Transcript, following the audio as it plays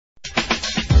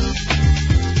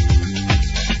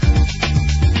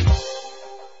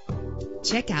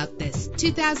Check out this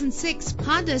 2006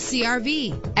 Honda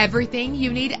CR-V. Everything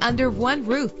you need under one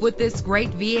roof with this great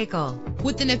vehicle.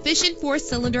 With an efficient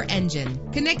 4-cylinder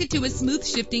engine connected to a smooth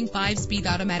shifting 5-speed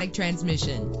automatic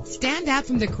transmission. Stand out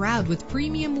from the crowd with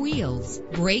premium wheels.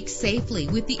 Brake safely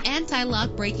with the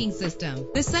anti-lock braking system.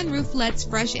 The sunroof lets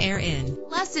fresh air in.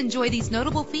 Plus, enjoy these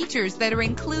notable features that are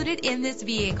included in this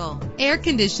vehicle: air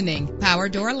conditioning, power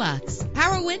door locks,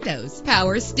 power windows,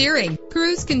 power steering,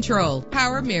 cruise control,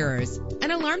 power mirrors,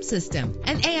 an alarm system,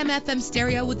 an AM/FM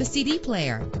stereo with a CD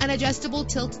player, an adjustable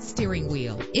tilt steering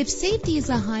wheel. If safety is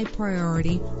a high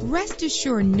priority, rest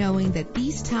assured knowing that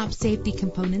these top safety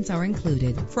components are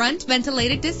included: front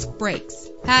ventilated disc brakes,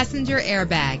 passenger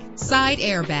airbag, side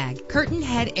airbag, curtain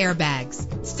head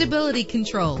airbags, stability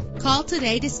control. Call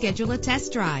today to schedule a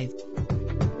test drive.